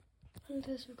Und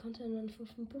das bekommt er dann von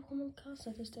Pokémon Cast.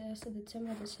 Das ist der 1.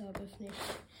 Dezember, deshalb öffne ich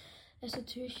das erste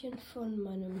Türchen von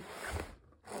meinem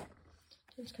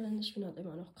Adventskalender. Ich bin halt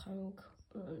immer noch krank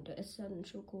und da ist dann ein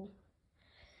Schoko.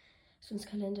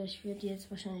 Adventskalender, ich werde die jetzt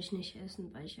wahrscheinlich nicht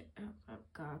essen, weil ich habe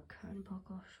gar keinen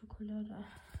Bock auf Schokolade.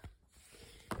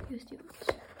 Hier ist die Box.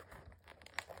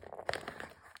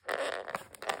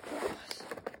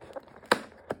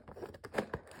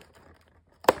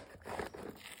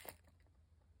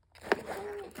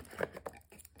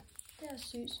 Der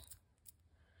ist süß.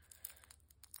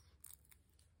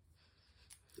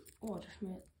 Oh,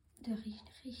 der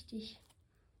riecht richtig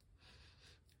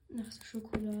nach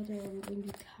Schokolade und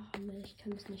irgendwie Karamell. Ich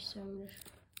kann es nicht sagen.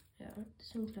 Ja, das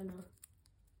ist ein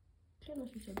kleiner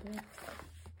süßer Bär.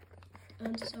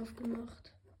 Eins ist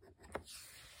aufgemacht.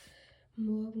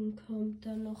 Morgen kommt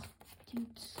dann noch die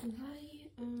 2.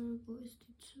 Wo ist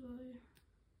die 2?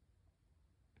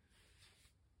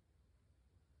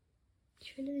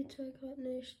 Ich finde die 2 gerade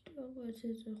nicht, aber es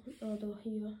ist auch. Ah, doch,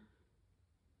 hier.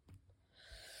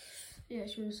 Ja,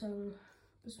 ich würde sagen,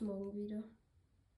 bis morgen wieder.